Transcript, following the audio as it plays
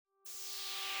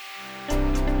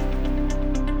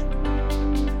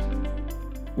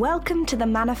Welcome to the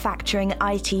Manufacturing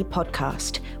IT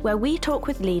podcast, where we talk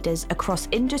with leaders across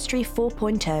Industry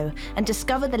 4.0 and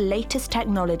discover the latest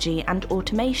technology and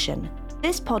automation.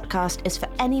 This podcast is for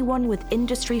anyone with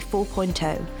Industry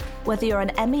 4.0, whether you're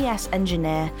an MES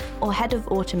engineer or head of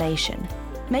automation.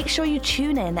 Make sure you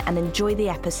tune in and enjoy the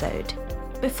episode.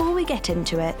 Before we get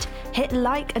into it, hit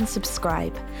like and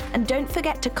subscribe, and don't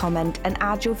forget to comment and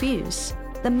add your views.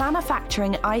 The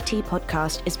Manufacturing IT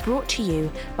podcast is brought to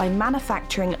you by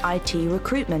Manufacturing IT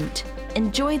Recruitment.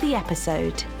 Enjoy the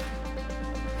episode.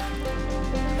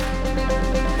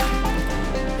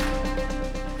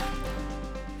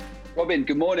 Robin,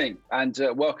 good morning and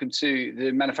welcome to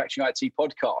the Manufacturing IT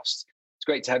podcast. It's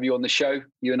great to have you on the show.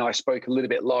 You and I spoke a little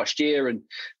bit last year, and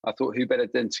I thought who better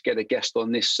than to get a guest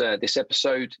on this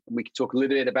episode. And we could talk a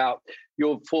little bit about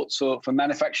your thoughts for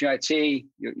manufacturing IT.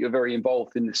 You're very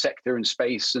involved in the sector and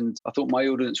space, and I thought my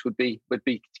audience would be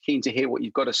keen to hear what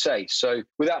you've got to say. So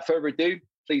without further ado,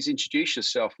 please introduce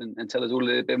yourself and tell us all a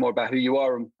little bit more about who you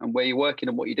are and where you're working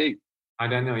and what you do. Hi,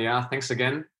 Daniel. Yeah, thanks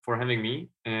again for having me.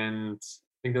 And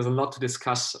I think there's a lot to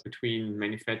discuss between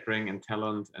manufacturing and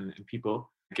talent and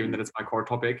people, given that it's my core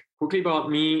topic. Quickly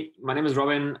about me, my name is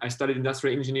Robin. I studied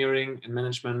industrial engineering and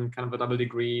management, kind of a double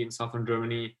degree in southern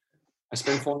Germany. I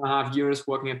spent 4.5 years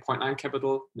working at Point9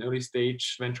 Capital, an early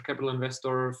stage venture capital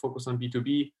investor focused on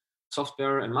B2B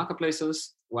software and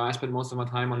marketplaces, where I spent most of my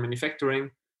time on manufacturing.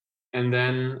 And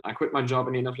then I quit my job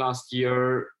at the end of last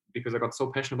year because I got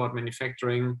so passionate about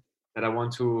manufacturing that I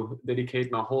want to dedicate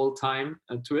my whole time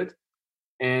to it.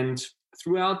 And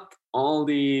throughout all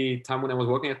the time when I was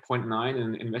working at Point9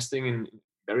 and investing in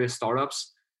various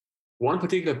startups, one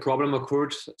particular problem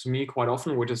occurred to me quite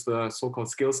often, which is the so-called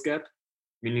skills gap,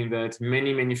 meaning that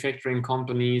many manufacturing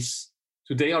companies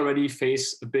today already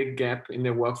face a big gap in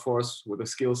their workforce with the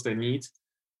skills they need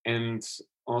and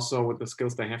also with the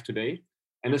skills they have today.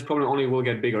 And this problem only will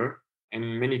get bigger.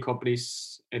 And many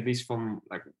companies, at least from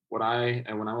like when I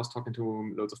was talking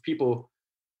to loads of people,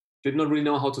 did not really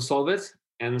know how to solve it.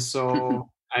 And so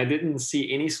I didn't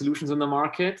see any solutions in the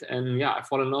market. And yeah, I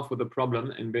fell in love with the problem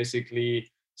and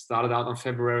basically started out in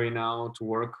February now to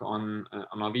work on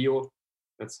Avio.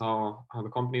 That's how the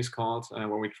company is called, where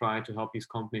we try to help these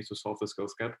companies to solve the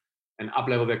skills gap and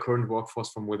up-level their current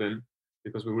workforce from within,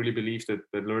 because we really believe that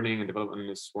learning and development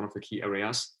is one of the key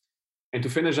areas. And to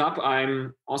finish up,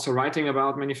 I'm also writing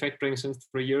about manufacturing since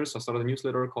 3 years. I started a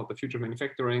newsletter called The Future of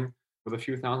Manufacturing with a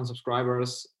few thousand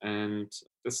subscribers. And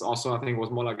this also, I think,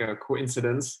 was more like a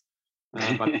coincidence,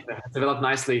 but it developed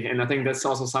nicely. And I think that's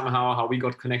also somehow how we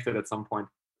got connected at some point.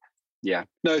 Yeah.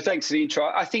 No, thanks for the intro.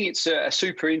 I think it's a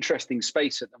super interesting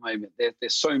space at the moment.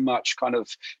 There's so much kind of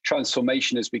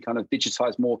transformation as we kind of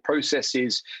digitize more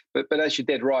processes. But as you're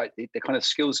dead right, the kind of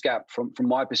skills gap from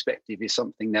my perspective is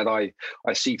something that I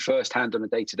see firsthand on a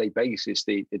day-to-day basis.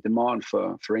 The demand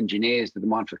for engineers, the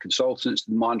demand for consultants,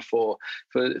 the demand for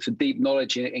deep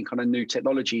knowledge in kind of new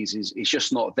technologies is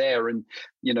just not there. And,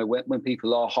 you know, when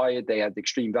people are hired, they add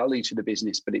extreme value to the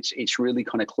business, but it's really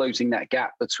kind of closing that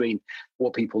gap between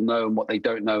what people know and what they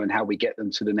don't know and how we get them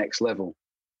to the next level.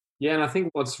 Yeah, and I think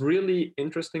what's really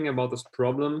interesting about this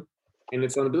problem, and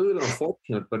it's a little bit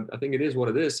unfortunate, but I think it is what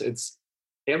it is. It's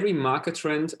every market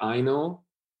trend I know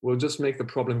will just make the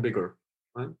problem bigger,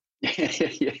 right?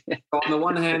 Yeah. So on the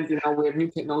one hand, you know, we have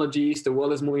new technologies, the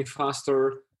world is moving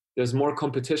faster, there's more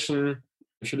competition.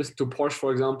 If you listen to Porsche,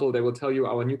 for example, they will tell you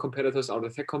our new competitors are the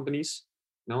tech companies.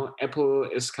 No, Apple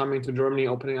is coming to Germany,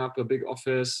 opening up a big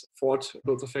office. Ford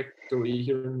built a factory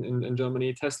here in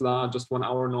Germany. Tesla, just 1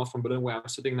 hour north from Berlin, where I'm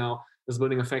sitting now, is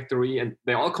building a factory, and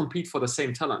they all compete for the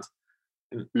same talent.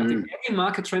 And I think every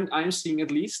market trend I'm seeing,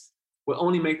 at least, will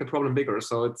only make the problem bigger.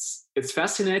 So it's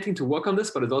fascinating to work on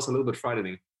this, but it's also a little bit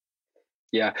frightening.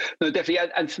 Yeah, no, definitely.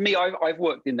 And for me, I've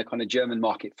worked in the kind of German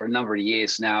market for a number of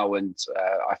years now, and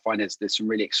I find there's some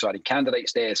really exciting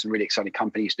candidates there, some really exciting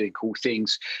companies doing cool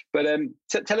things. But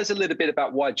tell us a little bit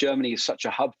about why Germany is such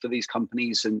a hub for these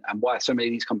companies and why so many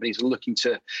of these companies are looking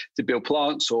to build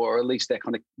plants, or at least their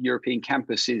kind of European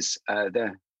campuses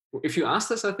there. If you ask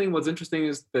this, I think what's interesting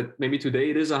is that maybe today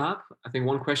it is a hub. I think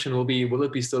one question will be, will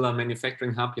it be still a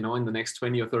manufacturing hub, you know, in the next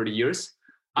 20 or 30 years?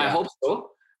 Yeah. I hope so.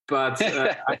 But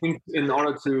I think in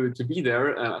order to be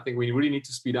there, I think we really need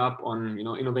to speed up on, you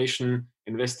know, innovation,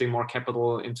 investing more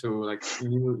capital into like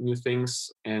new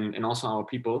things, and also our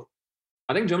people.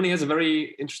 I think Germany has a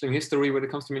very interesting history when it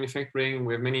comes to manufacturing.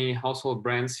 We have many household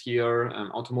brands here.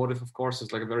 Automotive, of course,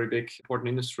 is like a very big, important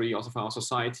industry also for our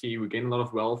society. We gain a lot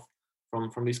of wealth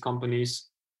from these companies.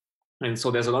 And so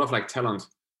there's a lot of like talent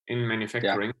in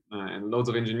manufacturing and loads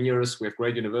of engineers. We have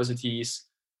great universities.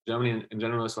 Germany in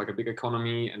general is like a big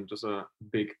economy and just a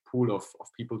big pool of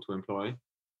people to employ.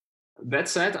 That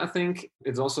said, I think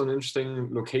it's also an interesting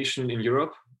location in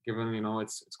Europe, given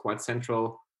it's quite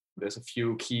central. There's a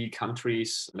few key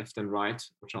countries left and right,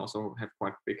 which also have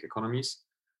quite big economies.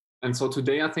 And so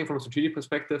today, I think from a strategic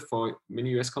perspective, for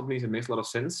many US companies, it makes a lot of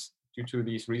sense due to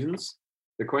these reasons.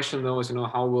 The question though is,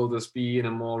 how will this be in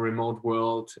a more remote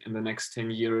world in the next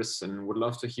 10 years? And would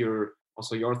love to hear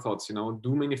also your thoughts. Do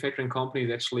manufacturing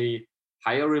companies actually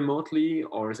hire remotely,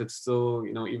 or is it still,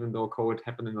 even though COVID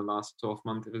happened in the last 12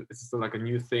 months, is it still like a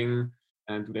new thing?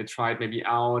 And do they try it maybe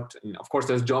out? And of course,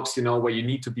 there's jobs, where you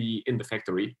need to be in the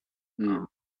factory.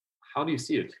 How do you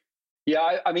see it?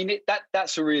 Yeah, I mean,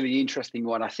 that's a really interesting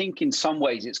one. I think in some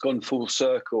ways it's gone full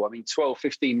circle. I mean, 12,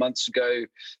 15 months ago,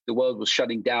 the world was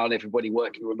shutting down, everybody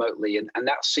working remotely. And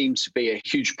that seems to be a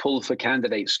huge pull for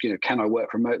candidates. Can I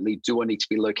work remotely? Do I need to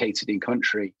be located in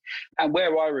country? And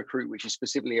where I recruit, which is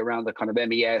specifically around the kind of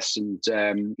MES and,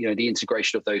 the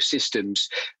integration of those systems,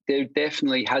 there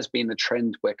definitely has been a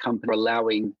trend where companies are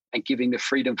allowing and giving the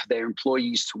freedom for their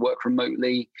employees to work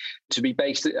remotely, to be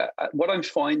based. What I'm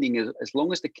finding is as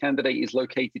long as the candidate is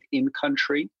located in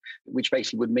country, which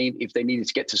basically would mean if they needed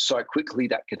to get to site quickly,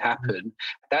 that could happen.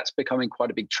 That's becoming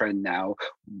quite a big trend now.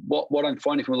 What I'm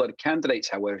finding from a lot of candidates,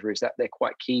 however, is that they're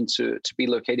quite keen to be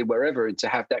located wherever and to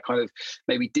have that kind of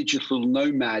maybe digital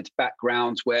nomad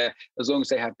background where as long as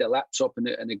they have their laptop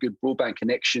and a good broadband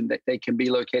connection, that they can be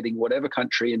located in whatever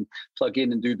country and plug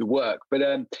in and do the work. But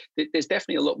there's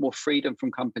definitely a lot more freedom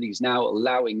from companies now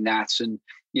allowing that. And,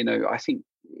 I think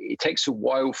it takes a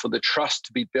while for the trust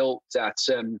to be built that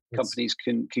companies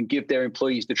can give their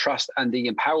employees the trust and the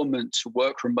empowerment to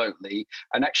work remotely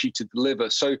and actually to deliver.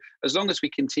 So as long as we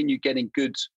continue getting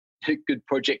good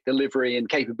project delivery and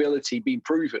capability being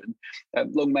proven,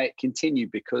 long may it continue,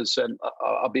 because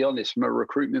I'll be honest, from a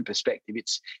recruitment perspective,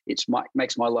 it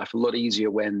makes my life a lot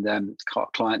easier when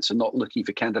clients are not looking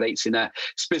for candidates in a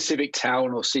specific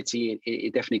town or city.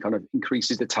 It definitely kind of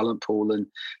increases the talent pool. And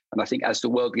I think as the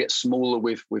world gets smaller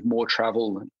with more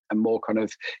travel and more kind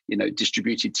of,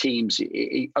 distributed teams,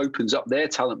 it opens up their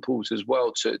talent pools as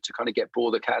well to kind of get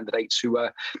broader candidates who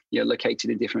are,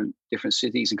 located in different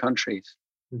cities and countries.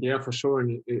 Yeah, for sure.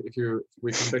 And if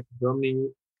we come back to Germany,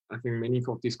 I think many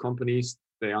of these companies,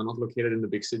 they are not located in the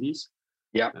big cities.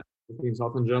 Yeah. In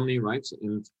southern Germany, right?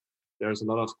 And there's a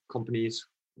lot of companies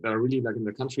that are really like in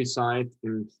the countryside.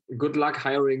 And good luck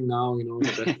hiring now,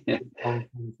 the best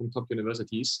from top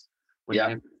universities. When they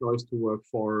have the choice to work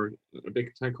for a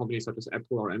big tech company such as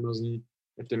Apple or Amazon,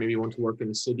 if they maybe want to work in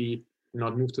a city,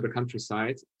 not move to the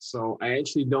countryside. So I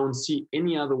actually don't see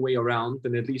any other way around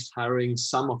than at least hiring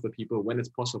some of the people when it's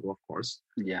possible, of course.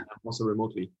 Yeah. Also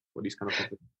remotely for these kind of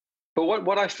companies. But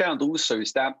what I found also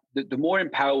is that the more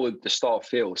empowered the staff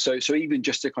feel, so even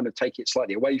just to kind of take it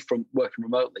slightly away from working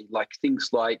remotely, like things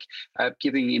like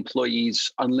giving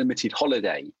employees unlimited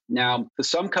holiday. Now, for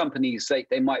some companies,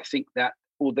 they might think that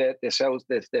all their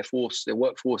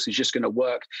workforce is just going to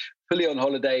work fully on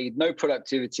holiday, no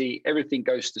productivity, everything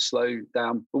goes to slow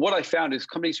down. But what I found is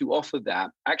companies who offer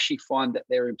that actually find that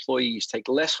their employees take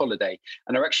less holiday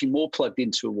and are actually more plugged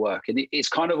into work. And it's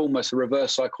kind of almost a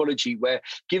reverse psychology where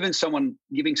giving someone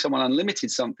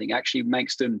unlimited something actually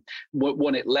makes them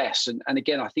want it less. And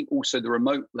again, I think also the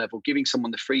remote level, giving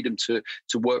someone the freedom to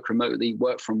work remotely,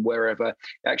 work from wherever,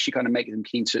 actually kind of make them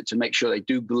keen to make sure they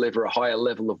do deliver a higher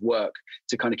level of work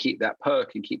to kind of keep that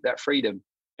perk and keep that freedom.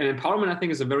 And empowerment, I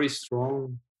think, is a very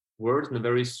strong word and a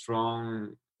very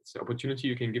strong opportunity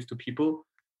you can give to people.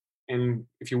 And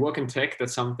if you work in tech,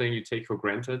 that's something you take for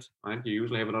granted, right? You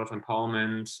usually have a lot of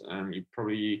empowerment. You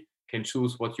probably can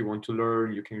choose what you want to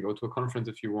learn. You can go to a conference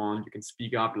if you want. You can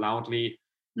speak up loudly.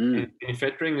 And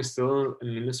manufacturing is still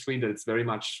an industry that's very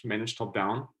much managed top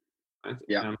down, right?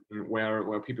 Yeah.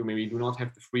 Where people maybe do not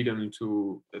have the freedom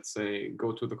to, let's say,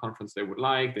 go to the conference they would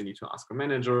like. They need to ask a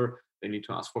manager. They need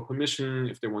to ask for permission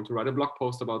if they want to write a blog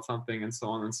post about something and so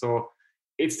on. And so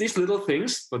it's these little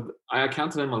things, but I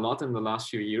encountered them a lot in the last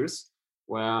few years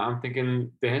where I'm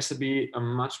thinking there has to be a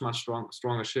much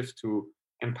stronger shift to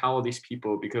empower these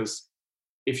people, because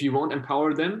if you won't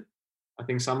empower them, I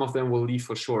think some of them will leave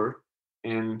for sure.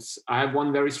 And I have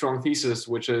one very strong thesis,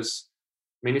 which is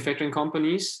manufacturing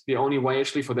companies, the only way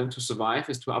actually for them to survive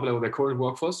is to uplevel their current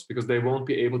workforce, because they won't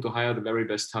be able to hire the very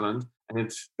best talent,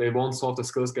 and they won't solve the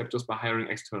skills gap just by hiring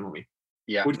externally.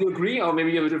 Yeah. Would you agree, or maybe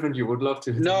you have a different view? Would love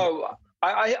to. No,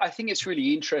 I think it's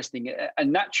really interesting,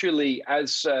 and naturally,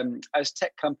 as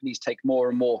tech companies take more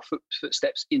and more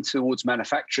footsteps in towards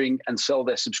manufacturing and sell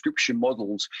their subscription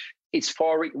models,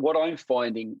 what I'm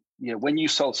finding, when you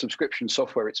sell subscription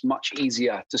software, it's much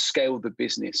easier to scale the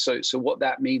business. So what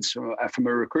that means from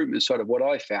a recruitment side of what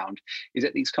I found is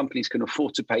that these companies can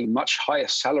afford to pay much higher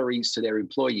salaries to their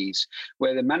employees,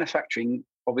 where the manufacturing,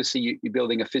 obviously you're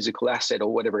building a physical asset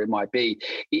or whatever it might be,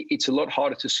 it's a lot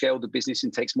harder to scale the business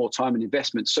and takes more time and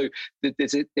investment. So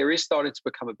there is starting to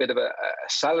become a bit of a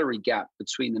salary gap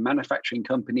between the manufacturing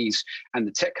companies and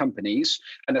the tech companies.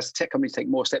 And as the tech companies take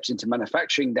more steps into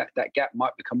manufacturing, that gap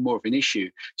might become more of an issue.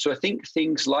 So I think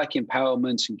things like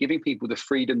empowerment and giving people the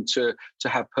freedom to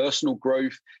have personal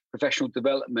growth, professional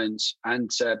development, and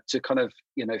to kind of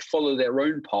follow their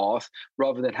own path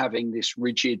rather than having this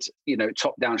rigid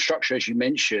top-down structure, as you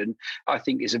mentioned, I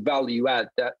think is a value add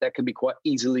that can be quite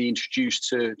easily introduced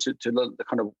to the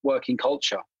kind of working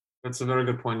culture. That's a very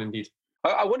good point indeed.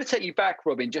 I want to take you back,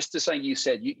 Robin, just to something you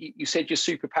said. You said you're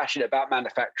super passionate about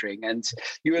manufacturing, and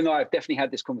you and I have definitely had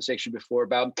this conversation before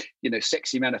about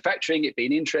sexy manufacturing, it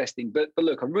being interesting. But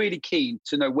look, I'm really keen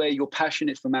to know where your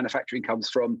passion for manufacturing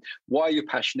comes from, why you're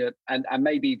passionate, and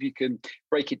maybe if you can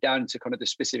break it down into kind of the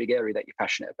specific area that you're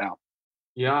passionate about.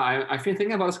 Yeah, I've been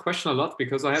thinking about this question a lot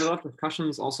because I had a lot of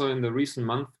discussions also in the recent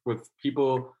month with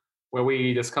people where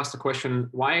we discussed the question,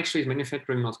 why actually is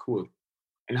manufacturing not cool?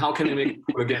 And how can we make it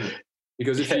cool again?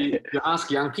 Because if you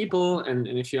ask young people and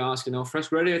if you ask, fresh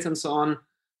graduates and so on,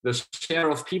 the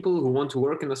share of people who want to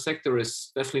work in the sector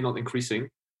is definitely not increasing,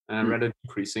 rather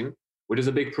decreasing, which is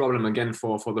a big problem again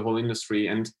for the whole industry.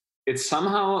 And it's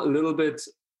somehow a little bit,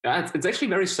 it's actually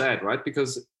very sad, right?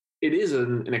 Because it is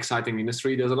an exciting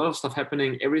industry. There's a lot of stuff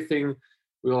happening. Everything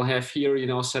we all have here,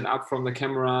 set up from the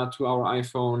camera to our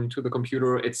iPhone to the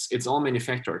computer. It's all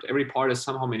manufactured. Every part is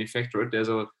somehow manufactured. There's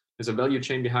a value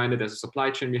chain behind it. There's a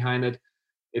supply chain behind it.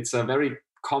 It's a very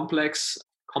complex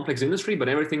industry, but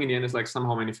everything in the end is like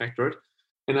somehow manufactured.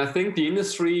 And I think the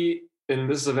industry, and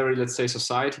this is a very, let's say,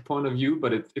 society point of view,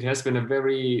 but it has been a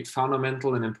very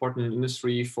fundamental and important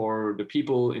industry for the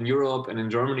people in Europe and in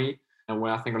Germany, and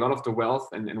where I think a lot of the wealth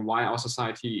and why our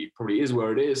society probably is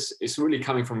where it is really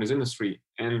coming from this industry.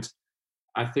 And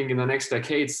I think in the next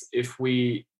decades, if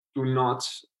we do not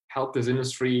help this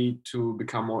industry to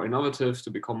become more innovative, to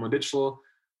become more digital,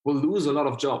 we'll lose a lot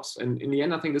of jobs. And in the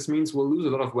end, I think this means we'll lose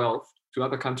a lot of wealth to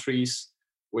other countries,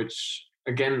 which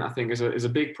again, I think is a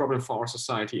big problem for our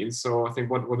society. And so I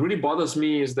think what really bothers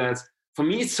me is that for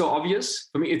me, it's so obvious.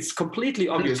 For me, it's completely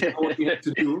obvious what we have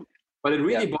to do, but it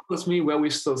really bothers me where we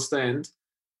still stand.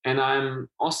 And I'm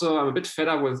a bit fed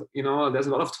up with, there's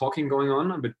a lot of talking going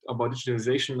on a bit about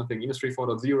digitalization. I think Industry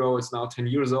 4.0 is now 10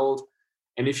 years old.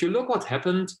 And if you look what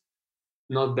happened,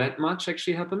 not that much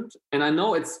actually happened. And I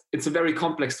know it's a very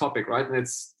complex topic, right? And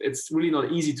it's really not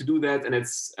easy to do that. And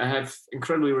I have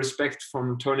incredibly respect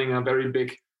from turning a very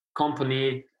big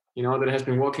company, that has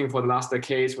been working for the last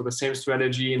decades with the same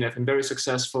strategy and have been very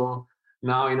successful.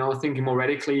 Now, thinking more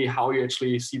radically how you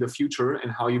actually see the future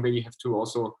and how you maybe have to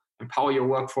also empower your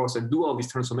workforce and do all these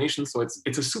transformations. So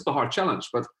it's a super hard challenge,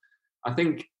 but I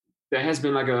think there has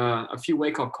been like a few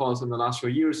wake-up calls in the last few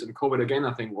years, and COVID again,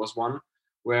 I think was one,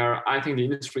 where I think the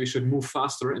industry should move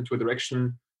faster into a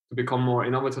direction to become more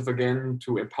innovative again,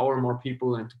 to empower more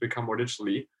people and to become more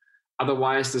digitally.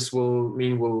 Otherwise, this will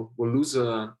mean we'll lose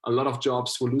a lot of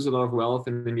jobs, we'll lose a lot of wealth,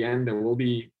 and in the end, there will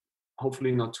be,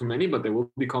 hopefully not too many, but there will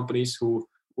be companies who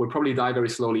will probably die very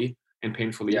slowly and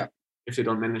painfully if they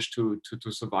don't manage to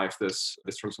survive this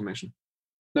transformation.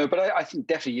 No, but I think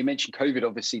definitely you mentioned COVID,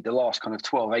 obviously the last kind of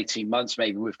 12, 18 months,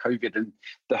 maybe with COVID and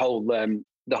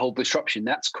the whole disruption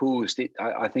that's caused it.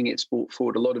 I think it's brought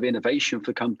forward a lot of innovation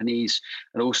for companies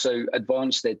and also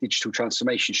advanced their digital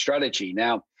transformation strategy.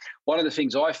 Now, one of the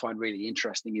things I find really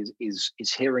interesting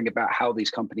is hearing about how these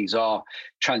companies are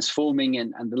transforming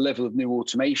and the level of new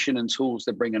automation and tools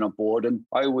they're bringing on board. And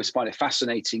I always find it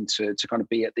fascinating to kind of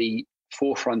be at the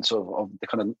forefront of the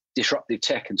kind of disruptive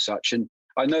tech and such. And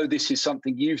I know this is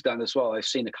something you've done as well. I've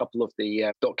seen a couple of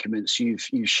the documents you've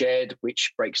shared,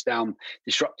 which breaks down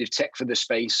disruptive tech for the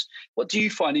space. What do you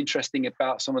find interesting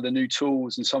about some of the new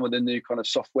tools and some of the new kind of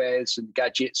softwares and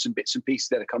gadgets and bits and pieces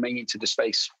that are coming into the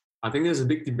space? I think there's a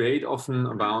big debate often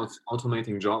about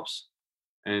automating jobs,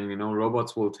 and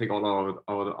robots will take all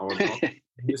our jobs.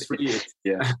 Industry.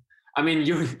 I mean,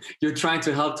 you're trying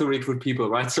to help to recruit people,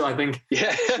 right? So I think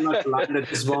not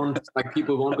that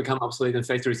people won't become obsolete in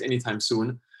factories anytime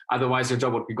soon. Otherwise, your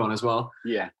job would be gone as well.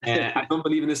 Yeah. I don't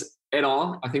believe in this at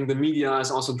all. I think the media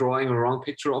is also drawing a wrong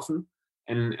picture often,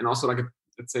 and also like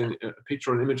a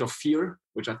picture, an image of fear,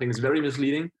 which I think is very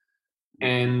misleading.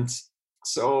 And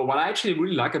so what I actually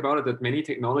really like about it, that many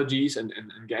technologies and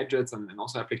gadgets and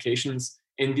also applications,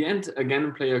 in the end,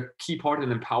 again, play a key part in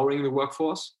empowering the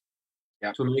workforce.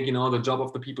 to make, the job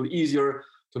of the people easier,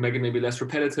 to make it maybe less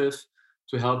repetitive,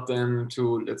 to help them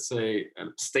to, let's say,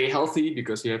 stay healthy,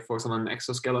 because you have, for example, an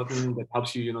exoskeleton that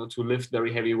helps you, to lift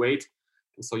very heavy weight.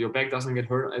 And so your back doesn't get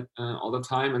hurt all the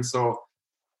time. And so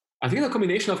I think the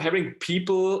combination of having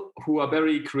people who are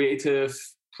very creative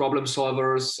problem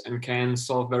solvers and can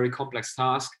solve very complex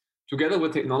tasks, together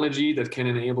with technology that can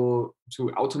enable to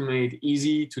automate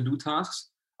easy to do tasks,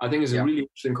 I think is a really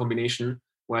interesting combination,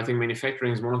 where I think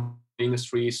manufacturing is one of the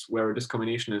industries where this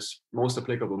combination is most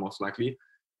applicable, most likely.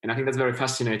 And I think that's very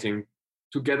fascinating,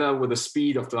 together with the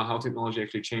speed of how technology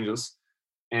actually changes.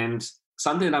 And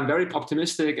something that I'm very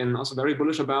optimistic and also very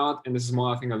bullish about, and this is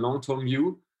more, I think, a long-term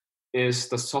view, is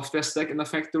the software stack in the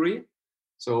factory.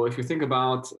 So if you think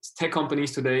about tech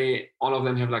companies today, all of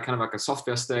them have kind of a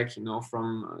software stack,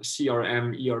 from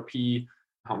CRM, ERP,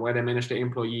 where they manage their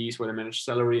employees, where they manage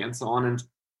salary, and so on. And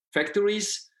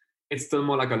factories, it's still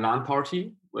more like a LAN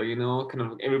party, where, kind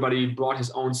of everybody brought his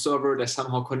own server. They're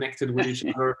somehow connected with each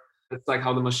other. It's like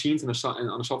how the machines on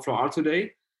the shop floor are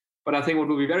today. But I think what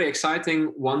will be very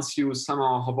exciting, once you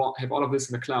somehow have all of this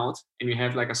in the cloud and you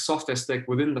have a software stack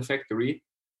within the factory,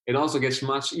 it also gets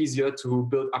much easier to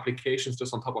build applications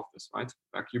just on top of this, right?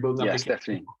 Like you build an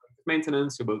application for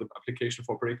maintenance, you build an application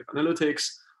for predictive analytics,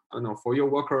 for your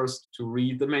workers to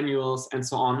read the manuals and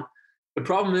so on. The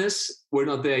problem is we're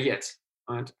not there yet,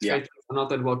 right? Factories are not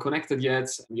that well connected yet.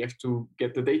 You have to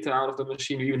get the data out of the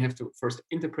machine. You even have to first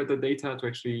interpret the data to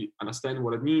actually understand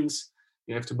what it means.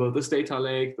 You have to build this data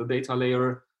lake, the data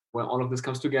layer, where all of this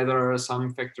comes together.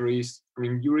 Some factories,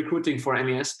 you're recruiting for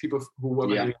MES, people who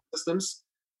work on MES systems.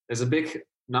 There's a big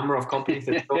number of companies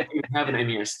that don't even have an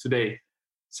MES today.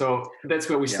 So that's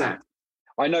where we stand.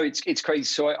 I know it's crazy.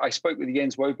 So I spoke with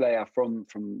Jens Woblayer from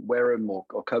Wareham or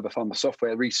Körber Pharma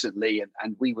Software recently,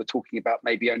 and we were talking about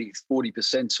maybe only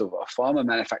 40% of pharma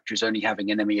manufacturers only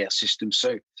having an MES system.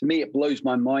 So to me, it blows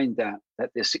my mind that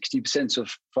there's 60%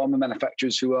 of pharma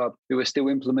manufacturers who are still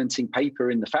implementing paper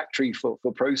in the factory for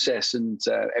process and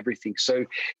everything. So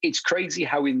it's crazy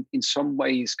how in some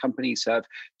ways companies have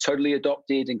totally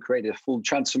adopted and created a full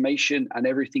transformation, and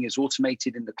everything is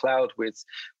automated in the cloud with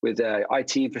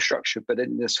IT infrastructure. But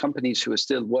then there's companies who are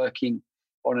still working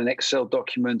on an Excel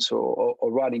document or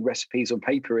writing recipes on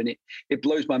paper, and it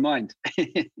blows my mind.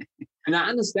 And I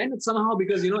understand it somehow,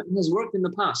 because it has worked in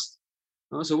the past.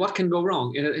 So what can go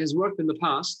wrong? It has worked in the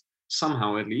past,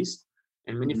 somehow at least.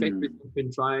 And manufacturers have been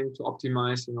trying to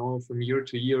optimize, from year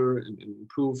to year and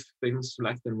improve things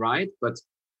left and right. But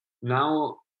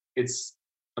now it's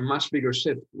a much bigger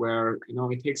shift where,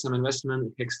 it takes some investment,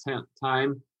 it takes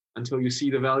time until you see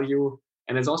the value.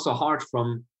 And it's also hard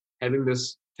from having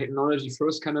this technology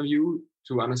first kind of view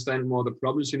to understand more the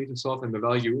problems you need to solve and the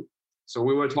value. So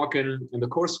we were talking in the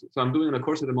course. So I'm doing a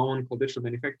course at the moment called Digital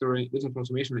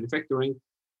Transformation Manufacturing,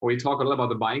 where we talk a lot about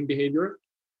the buying behavior.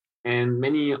 And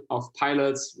many of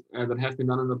pilots that have been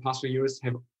done in the past few years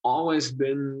have always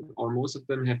been, or most of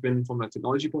them have been from a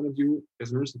technology point of view.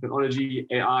 There's numerous technology,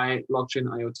 AI, blockchain,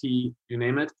 IoT, you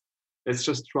name it. Let's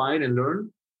just try it and learn,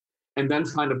 and then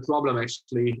find a problem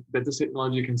actually that this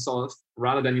technology can solve,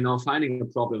 rather than finding a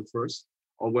problem first,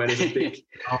 or where there's a big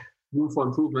room for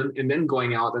improvement, and then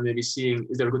going out and maybe seeing,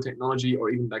 is there a good technology or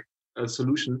even a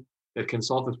solution that can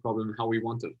solve this problem how we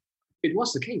want it. It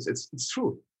was the case. It's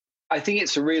true. I think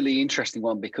it's a really interesting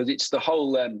one, because it's the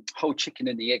whole chicken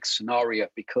and the egg scenario.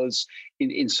 Because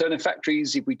in certain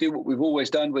factories, if we do what we've always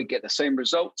done, we get the same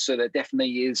results. So there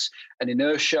definitely is an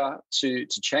inertia to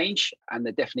change, and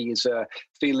there definitely is a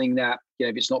feeling that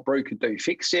if it's not broken, don't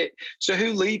fix it. So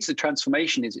who leads the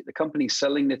transformation? Is it the company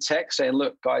selling the tech, saying,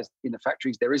 "Look, guys, in the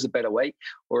factories there is a better way,"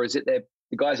 or is it the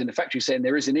guys in the factory saying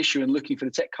there is an issue and looking for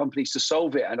the tech companies to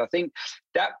solve it? And I think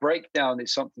that breakdown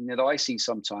is something that I see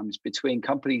sometimes between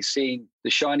companies seeing the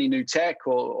shiny new tech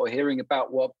or hearing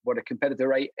about what a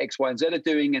competitor X, Y, and Z are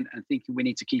doing and thinking we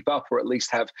need to keep up, or at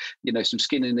least have some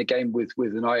skin in the game with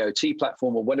an IoT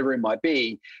platform or whatever it might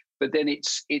be. But then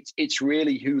it's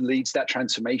really who leads that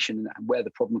transformation and where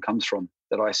the problem comes from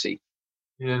that I see.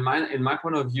 Yeah, in my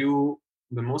point of view,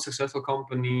 the most successful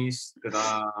companies that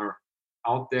are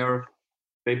out there,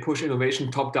 they push innovation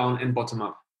top down and bottom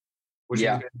up, which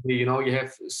means, you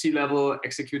have C-level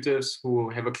executives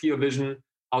who have a clear vision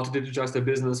how to digitize their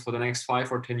business for the next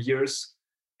 5 or 10 years.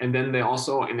 And then they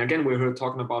also, and again, we're here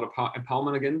talking about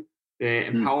empowerment again. They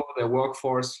empower their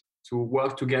workforce to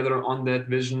work together on that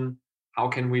vision. How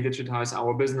can we digitize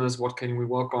our business? What can we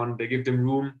work on? They give them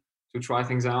room to try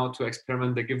things out, to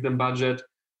experiment. They give them budget.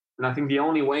 And I think the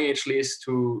only way actually is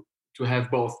to have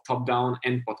both top down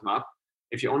and bottom up.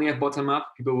 If you only have bottom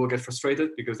up, people will get frustrated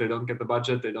because they don't get the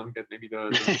budget, they don't get maybe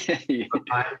the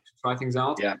time to try things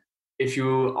out. Yeah. if you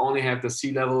only have the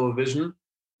C-level vision,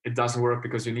 it doesn't work,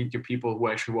 because you need your people who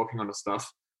are actually working on the stuff,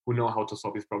 who know how to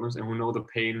solve these problems and who know the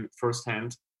pain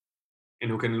firsthand, and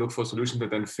who can look for solutions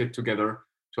that then fit together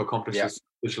to accomplish this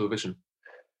digital vision.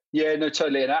 Yeah, no,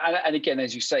 totally. And again,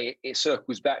 as you say, it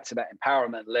circles back to that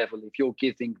empowerment level. If you're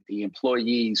giving the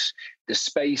employees the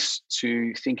space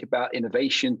to think about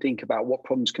innovation, think about what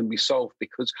problems can be solved,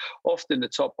 because often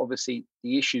obviously,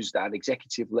 the issues at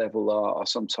executive level are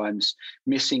sometimes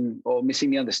missing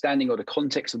the understanding or the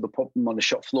context of the problem on the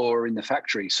shop floor or in the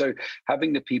factory. So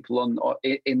having the people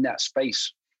in that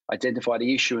space identify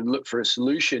the issue and look for a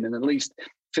solution, and at least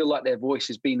feel like their voice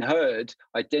is being heard,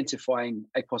 identifying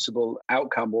a possible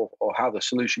outcome or how the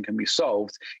solution can be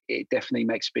solved, it definitely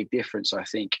makes a big difference, I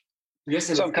think. Yes,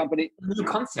 and some company new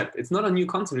concept. It's not a new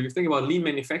concept. If you think about lean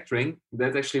manufacturing,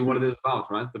 that's actually what it is about,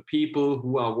 right? The people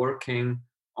who are working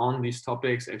on these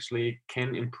topics actually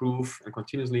can improve and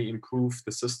continuously improve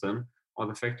the system or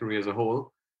the factory as a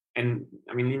whole. And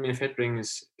I mean, lean manufacturing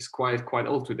is quite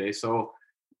old today. So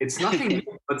it's nothing new,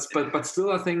 but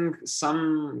still, I think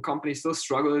some companies still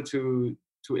struggle to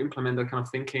implement that kind of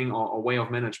thinking or way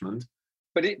of management.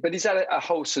 But is that a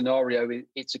whole scenario?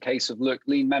 It's a case of, look,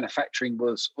 lean manufacturing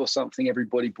was something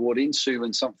everybody bought into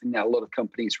and something that a lot of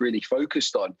companies really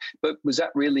focused on. But was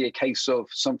that really a case of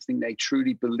something they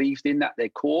truly believed in at their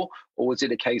core? Or was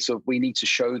it a case of, we need to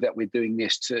show that we're doing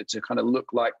this to kind of look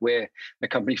like we're a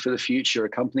company for the future, a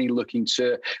company looking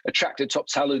to attract the top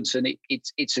talent, and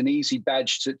it's an easy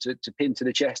badge to pin to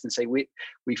the chest and say, we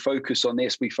focus on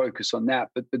this, we focus on that.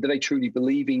 But do they truly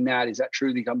believe in that? Is that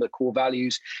truly kind of the core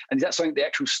values? And is that something the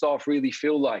actual staff really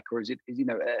feel like, or is it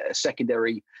a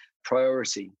secondary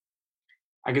priority?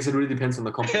 I guess it really depends on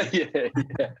the company.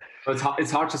 yeah. But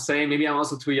it's hard to say. Maybe I'm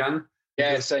also too young.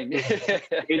 Yeah, same.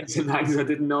 80s and 90s, I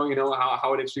didn't know,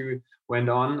 how it actually went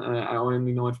on. I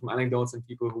only know it from anecdotes and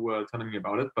people who were telling me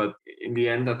about it. But in the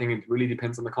end, I think it really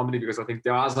depends on the company, because I think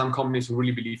there are some companies who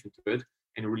really believe into it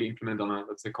and really implement on a,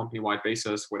 let's say, company-wide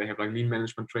basis, where they have like lean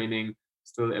management training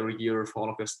still every year for all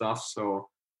of their stuff. So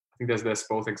I think there's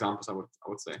both examples, I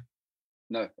would say.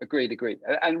 No, agreed.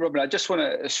 And Robin, I just want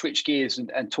to switch gears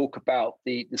and talk about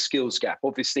the skills gap.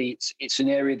 Obviously, it's an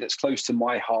area that's close to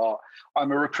my heart.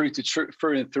 I'm a recruiter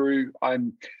through and through. I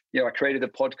created a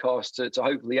podcast to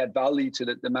hopefully add value to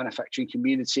the manufacturing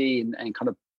community and kind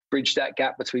of bridge that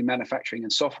gap between manufacturing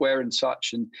and software and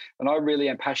such. And I really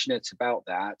am passionate about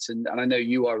that. And I know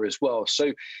you are as well.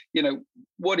 So,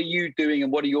 what are you doing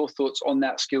and what are your thoughts on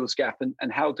that skills gap,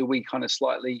 and how do we kind of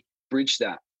slightly bridge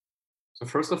that? So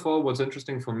first of all, what's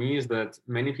interesting for me is that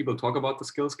many people talk about the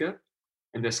skills gap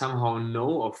and they somehow know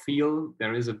or feel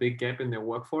there is a big gap in their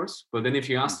workforce. But then if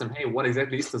you ask them, hey, what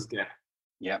exactly is this gap?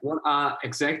 Yeah. What are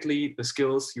exactly the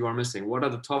skills you are missing? What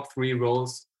are the top 3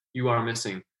 roles you are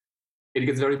missing? It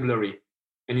gets very blurry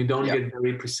and you don't get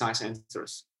very precise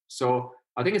answers. So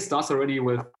I think it starts already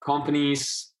with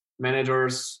companies,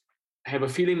 managers have a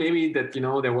feeling maybe that,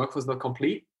 their workforce is not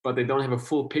complete, but they don't have a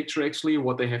full picture actually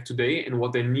what they have today and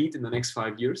what they need in the next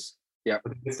 5 years. Yeah,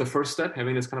 it's the first step,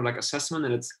 having this kind of like assessment,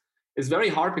 and it's very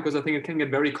hard because I think it can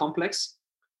get very complex.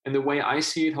 And the way I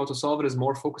see it, how to solve it, is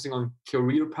more focusing on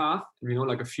career path,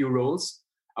 like a few roles.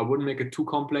 I wouldn't make it too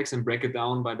complex and break it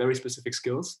down by very specific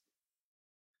skills.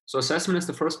 So assessment is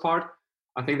the first part.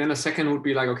 I think then the second would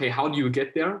be like, okay, how do you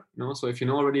get there? So if you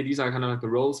know already these are kind of like the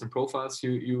roles and profiles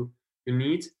you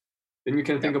need, then you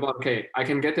can think about, okay, I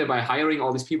can get there by hiring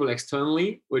all these people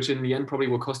externally, which in the end probably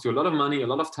will cost you a lot of money, a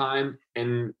lot of time,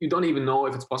 and you don't even know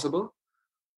if it's possible.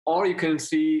 Or you can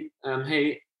see,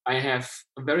 hey, I have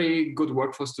a very good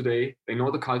workforce today. They know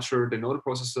the culture, they know the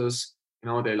processes,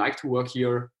 they like to work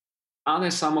here. Are there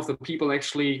some of the people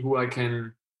actually who I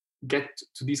can get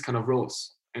to these kind of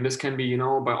roles? And this can be,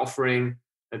 by offering,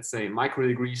 let's say, micro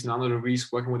degrees, nano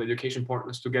degrees, working with education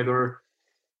partners together.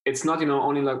 It's not,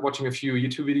 only like watching a few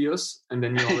YouTube videos and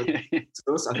then you already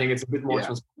skills. I think it's a bit more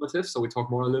transformative. So we talk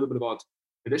a little bit about,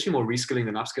 it's actually more reskilling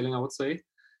than upskilling, I would say.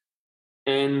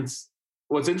 And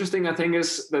what's interesting, I think,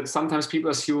 is that sometimes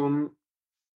people assume,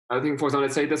 I think, for example,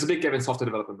 let's say there's a big gap in software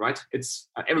development, right? It's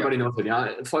everybody knows it.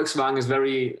 Yeah, Volkswagen is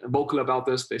very vocal about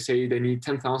this. They say they need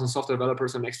 10,000 software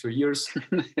developers in the next 2 years.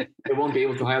 They won't be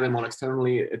able to hire them all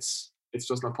externally. It's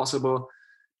just not possible.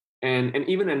 And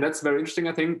that's very interesting.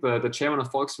 I think the chairman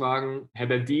of Volkswagen,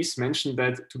 Herbert Diess, mentioned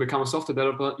that to become a software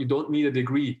developer, you don't need a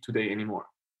degree today anymore.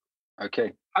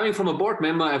 Okay. I mean, from a board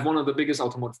member of one of the biggest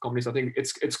automotive companies, I think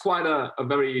it's quite a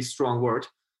very strong word,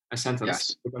 a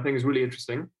sentence, which I think is really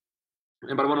interesting.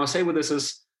 But what I say with this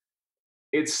is,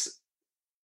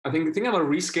 I think the thing about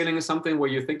rescaling is something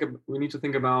where we need to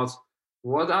think about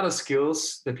what are the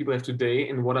skills that people have today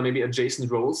and what are maybe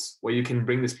adjacent roles where you can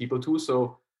bring these people to.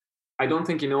 So I don't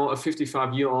think, a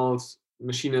 55-year-old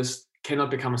machinist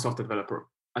cannot become a software developer.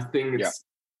 I think Yeah. it's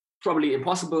probably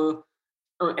impossible.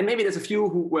 And maybe there's a few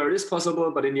where it is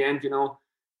possible, but in the end,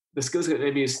 the skill set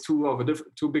maybe is too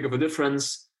big of a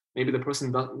difference. Maybe the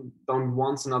person don't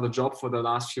wants another job for the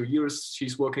last few years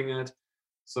she's working at.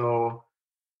 So,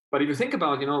 but if you think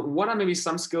about, what are maybe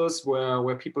some skills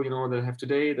where people, that have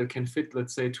today that can fit,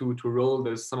 let's say, to a role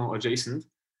that is somehow adjacent.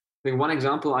 I think one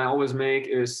example I always make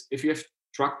is if you have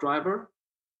truck driver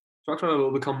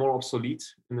will become more obsolete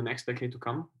in the next decade to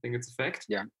come. I think it's a fact.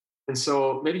 Yeah. And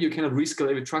so maybe you cannot reskill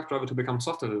every truck driver to become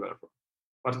software developer.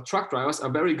 But truck drivers are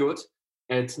very good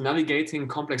at navigating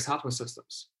complex hardware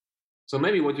systems. So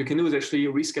maybe what you can do is actually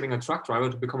reskilling a truck driver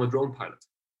to become a drone pilot.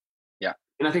 Yeah.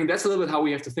 And I think that's a little bit how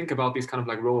we have to think about these kind of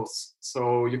like roles.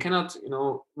 So you cannot,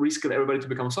 reskill everybody to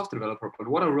become a software developer, but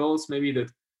what are roles maybe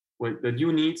that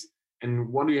you need, and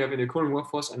what do you have in your current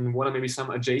workforce, and what are maybe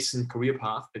some adjacent career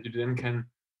path that you then can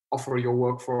offer your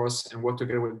workforce and work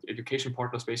together with education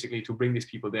partners basically to bring these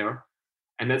people there.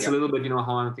 And that's a little bit,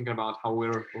 how I'm thinking about how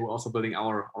we're also building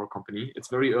our company. It's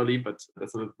very early, but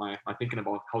that's a little bit my thinking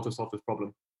about how to solve this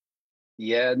problem.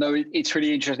 Yeah, no, it's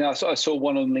really interesting. I saw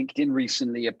one on LinkedIn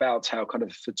recently about how kind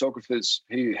of photographers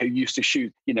who used to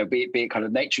shoot, be it kind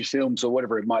of nature films or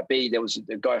whatever it might be. There was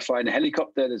a guy flying a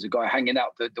helicopter. There's a guy hanging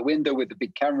out the window with a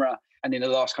big camera. And in the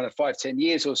last kind of 5-10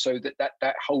 years or so,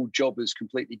 that whole job has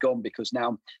completely gone, because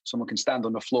now someone can stand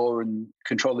on the floor and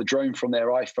control the drone from their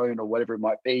iPhone or whatever it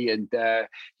might be. And,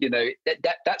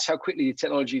 that's how quickly the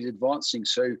technology is advancing.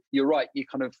 So you're right. You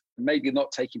kind of maybe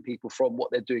not taking people from what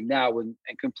they're doing now and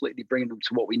completely bringing them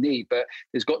to what we need. But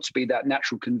there's got to be that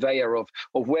natural conveyor of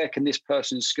where can this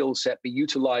person's skill set be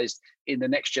utilized in the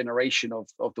next generation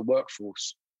of the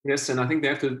workforce. Yes, and I think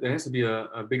there has to be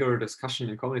a bigger discussion,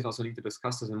 and companies also need to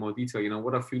discuss this in more detail.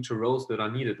 What are future roles that are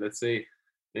needed? Let's say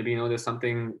maybe there's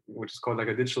something which is called like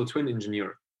a digital twin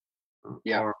engineer,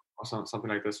 or something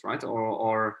like this, right?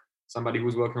 Or somebody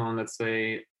who's working on, let's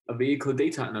say, a vehicle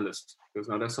data analyst, because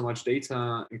now there's so much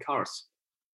data in cars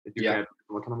that you get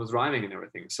autonomous driving and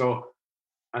everything. So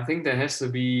I think there has to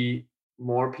be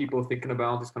more people thinking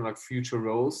about this kind of like future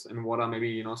roles and what are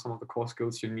maybe, some of the core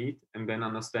skills you need, and then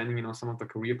understanding, some of the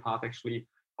career path, actually,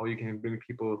 how you can bring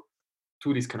people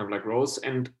to these kind of like roles.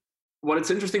 And what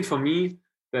it's interesting for me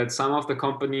that some of the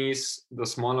companies, the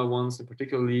smaller ones in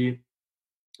particularly,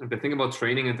 if they think about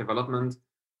training and development,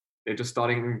 they're just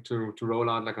starting to roll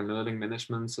out like a learning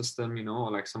management system,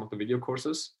 or like some of the video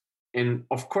courses. And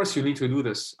of course you need to do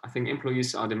this. I think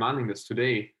employees are demanding this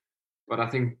today. But I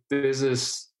think this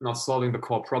is not solving the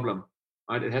core problem,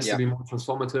 right? It has to be more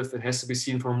transformative. It has to be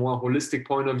seen from a more holistic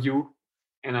point of view.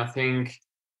 And I think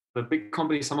the big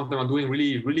companies, some of them are doing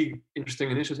really, really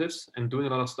interesting initiatives and doing a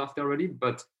lot of stuff there already.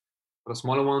 But for the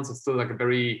smaller ones, it's still like a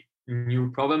very new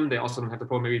problem. They also don't have the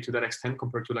problem maybe to that extent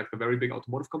compared to like the very big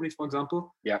automotive companies, for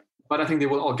example. Yeah. But I think they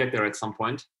will all get there at some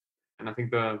point. And I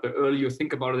think the earlier you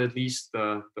think about it, at least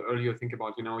the earlier you think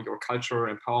about, your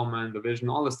culture, empowerment, the vision,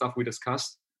 all the stuff we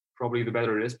discussed, probably the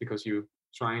better it is, because you're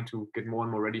trying to get more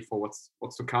and more ready for what's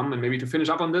to come. And maybe to finish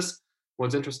up on this,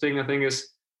 what's interesting, I think, is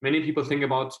many people think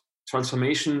about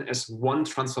transformation as one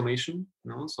transformation.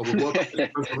 So we work on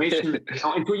transformation.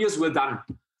 In 2 years we're done.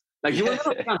 Like you will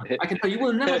never be done. I can tell you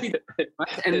will never be done.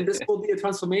 Right? And this will be a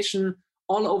transformation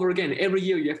all over again. Every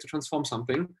year you have to transform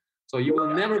something. So you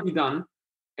will never be done.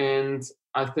 And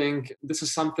I think this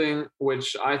is something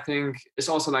which I think is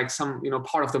also like some,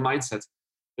 part of the mindset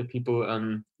that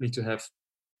people need to have.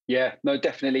 Yeah, no,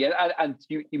 definitely. And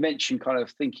you mentioned kind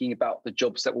of thinking about the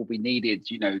jobs that will be needed,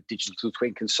 digital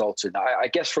twin consultant. I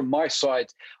guess from my side,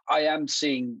 I am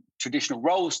seeing traditional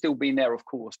roles still being there, of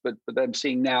course, but I'm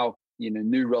seeing now,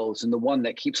 new roles. And the one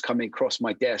that keeps coming across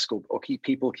my desk or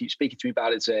people keep speaking to me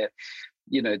about is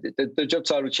the job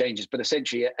title changes, but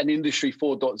essentially an industry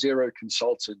 4.0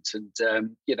 consultant.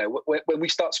 And, when we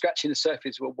start scratching the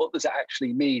surface, well, what does that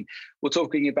actually mean? We're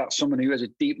talking about someone who has a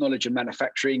deep knowledge of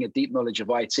manufacturing, a deep knowledge of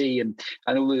IT and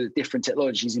all of the different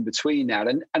technologies in between that.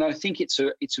 And I think it's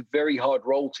a very hard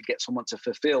role to get someone to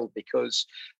fulfill, because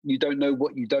you don't know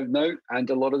what you don't know. And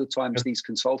a lot of the times these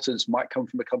consultants might come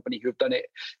from a company who have done it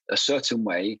a certain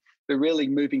way, but really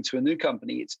moving to a new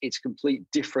company, it's complete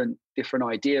different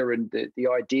idea, and the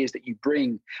ideas that you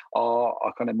bring are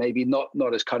kind of maybe not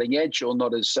as cutting edge or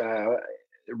not as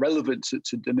relevant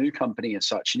to the new company as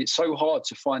such. And it's so hard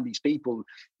to find these people.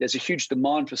 There's a huge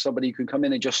demand for somebody who can come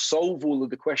in and just solve all of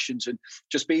the questions and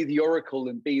just be the oracle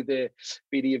and be the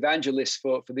evangelist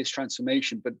for this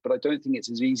transformation. But I don't think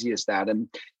it's as easy as that. And,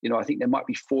 I think there might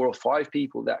be 4 or 5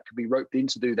 people that could be roped in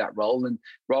to do that role. And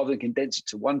rather than condense it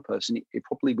to one person, it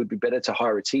probably would be better to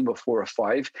hire a team of 4 or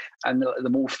 5 and let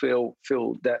them all feel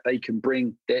that they can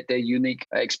bring their unique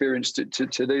experience to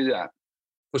do that.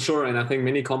 For sure. And I think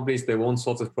many companies, they won't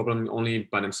solve this problem only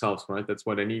by themselves, right? That's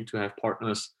why they need to have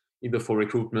partners, either for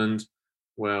recruitment,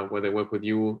 where they work with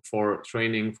you, for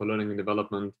training, for learning and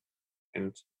development.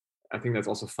 And I think that's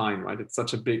also fine, right? It's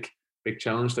such a big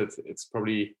challenge that it's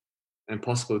probably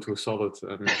impossible to solve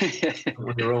it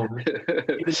on your own.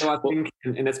 Even though I think,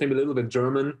 and that's maybe a little bit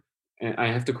German, I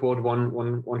have to quote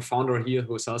one founder here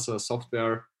who sells a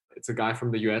software. It's a guy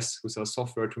from the US who sells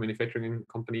software to manufacturing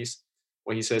companies,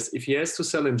 where he says if he has to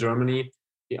sell in Germany,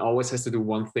 he always has to do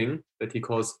one thing that he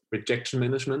calls rejection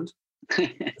management.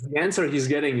 The answer he's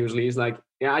getting usually is like,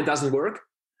 yeah, it doesn't work,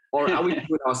 or are we do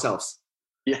it ourselves?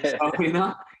 Yeah. So,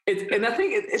 and I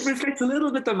think it reflects a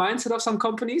little bit the mindset of some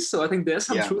companies. So I think there's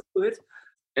some truth to it.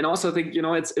 And also I think,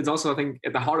 it's also, I think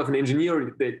at the heart of an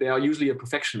engineer, they are usually a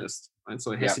perfectionist, right?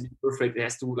 So it has to be perfect. It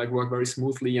has to work very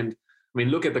smoothly. And I mean,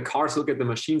 look at the cars, look at the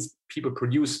machines people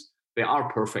produce. They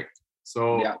are perfect.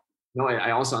 So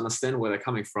I also understand where they're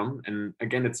coming from. And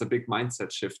again, it's a big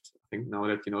mindset shift. I think now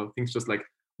that, things just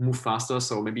move faster.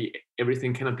 So maybe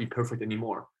everything cannot be perfect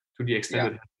anymore to the extent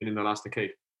it has been in the last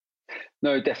decade.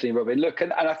 No, definitely, Robin. Look,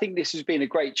 and I think this has been a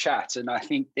great chat. And I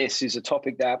think this is a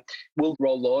topic that will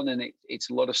roll on. And it's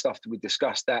a lot of stuff that we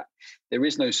discussed that there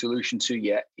is no solution to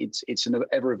yet. It's an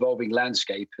ever-evolving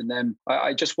landscape. And then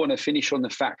I just want to finish on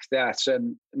the fact that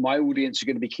my audience are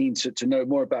going to be keen to know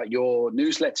more about your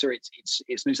newsletter.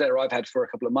 It's newsletter I've had for a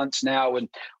couple of months now. And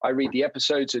I read the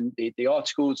episodes and the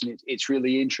articles, and it's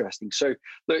really interesting. So,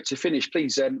 look, to finish,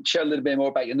 please share a little bit more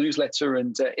about your newsletter.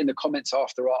 And in the comments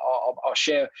after, I'll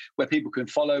share where people can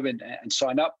follow and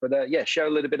sign up. But share a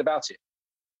little bit about it.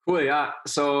 Cool, yeah.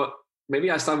 So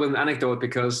maybe I start with an anecdote,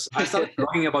 because I started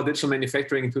talking about digital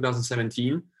manufacturing in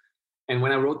 2017. And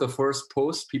when I wrote the first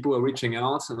post, people were reaching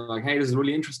out and like, hey, this is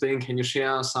really interesting. Can you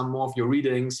share some more of your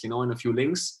readings, and a few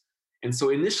links? And so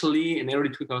initially in early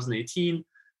 2018,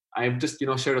 I've just,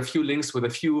 shared a few links with a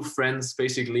few friends,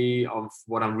 basically, of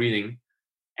what I'm reading.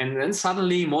 And then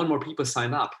suddenly more and more people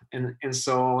signed up. And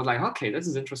so I was like, okay, this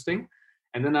is interesting.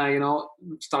 And then I,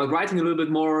 started writing a little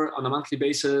bit more on a monthly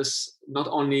basis, not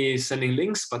only sending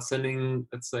links, but sending,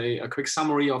 let's say, a quick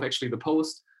summary of actually the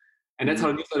post. And that's how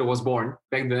the newsletter was born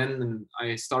back then. And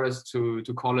I started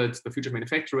to call it The Future of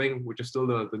Manufacturing, which is still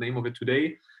the name of it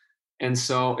today. And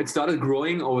so it started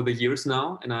growing over the years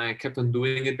now, and I kept on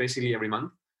doing it basically every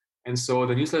month. And so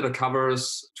the newsletter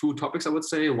covers 2 topics, I would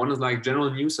say. One is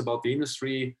general news about the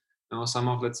industry, some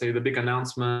of, let's say, the big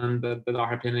announcements that are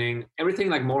happening, everything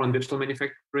more on digital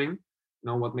manufacturing,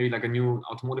 what maybe a new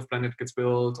automotive plant that gets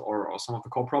built, or some of the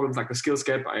core problems, like the skills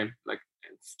gap.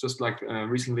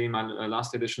 Recently in my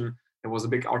last edition, there was a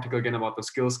big article again about the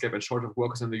skills gap and shortage of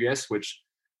workers in the US, which,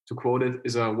 to quote it,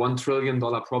 is a $1 trillion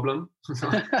problem.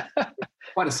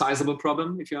 Quite a sizable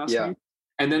problem, if you ask me.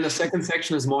 And then the second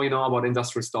section is more, about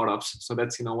industrial startups. So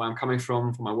that's, where I'm coming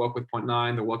from my work with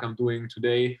Point9, the work I'm doing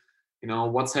today.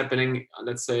 What's happening,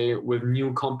 let's say, with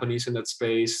new companies in that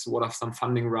space. What are some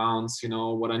funding rounds?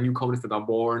 What are new companies that are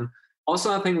born?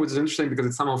 Also, I think which is interesting because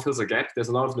it somehow fills a gap. There's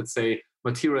a lot of, let's say,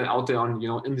 material out there on,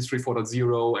 Industry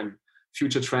 4.0 and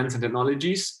future trends and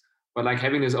technologies. But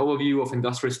having this overview of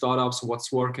industrial startups,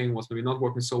 what's working, what's maybe not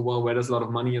working so well, where there's a lot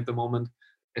of money at the moment,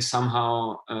 is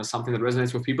somehow something that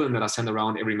resonates with people and that I send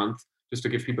around every month just to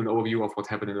give people an overview of what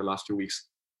happened in the last 2 weeks.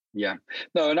 Yeah,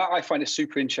 no, and I find it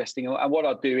super interesting. And what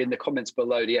I'll do in the comments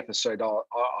below the episode, I'll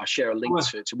share a link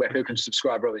to where people can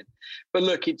subscribe, Robin. But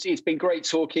look, it's been great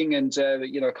talking, and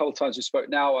a couple of times we spoke.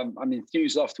 Now I'm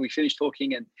enthused after we finished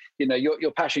talking, and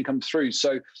your passion comes through.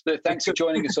 So look, thanks for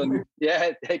joining us on.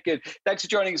 Yeah, good. Thanks for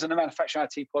joining us on the Manufacturing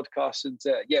IT podcast, and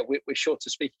we're sure to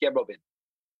speak again, Robin.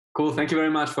 Cool. Thank you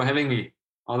very much for having me.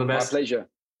 All the best. My pleasure.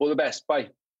 All the best. Bye.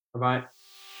 Bye-bye.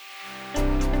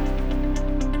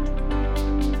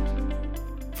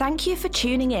 Thank you for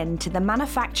tuning in to the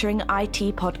Manufacturing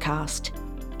IT podcast.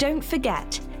 Don't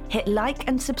forget, hit like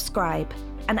and subscribe,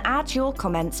 and add your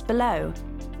comments below.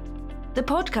 The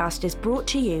podcast is brought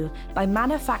to you by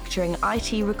Manufacturing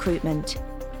IT Recruitment.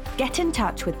 Get in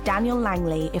touch with Daniel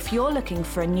Langley if you're looking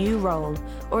for a new role,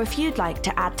 or if you'd like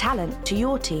to add talent to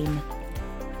your team.